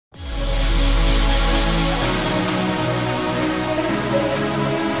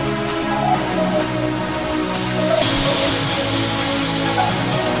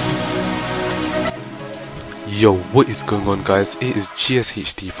Yo, what is going on guys? It is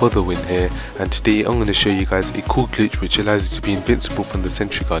GSHD for the win here, and today I'm going to show you guys a cool glitch which allows you to be invincible from the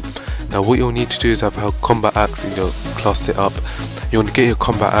Sentry gun. Now what you'll need to do is have a combat axe in your class set up. You want to get your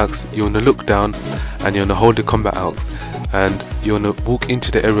combat axe, you want to look down and you want to hold the combat axe and you want to walk into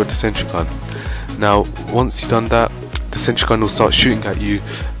the area of the Sentry gun. Now once you've done that, the Sentry gun will start shooting at you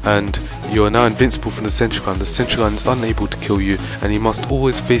and you are now invincible from the Sentry gun. The Sentry gun is unable to kill you and you must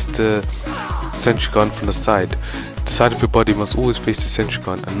always face the Sentry gun from the side. The side of your body must always face the Sentry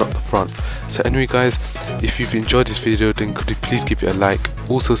gun and not the front. So anyway guys, if you've enjoyed this video then could you please give it a like.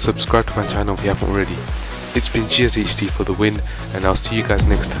 Also subscribe to my channel if you haven't already. It's been GSHD for the win and I'll see you guys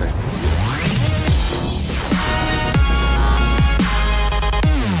next time.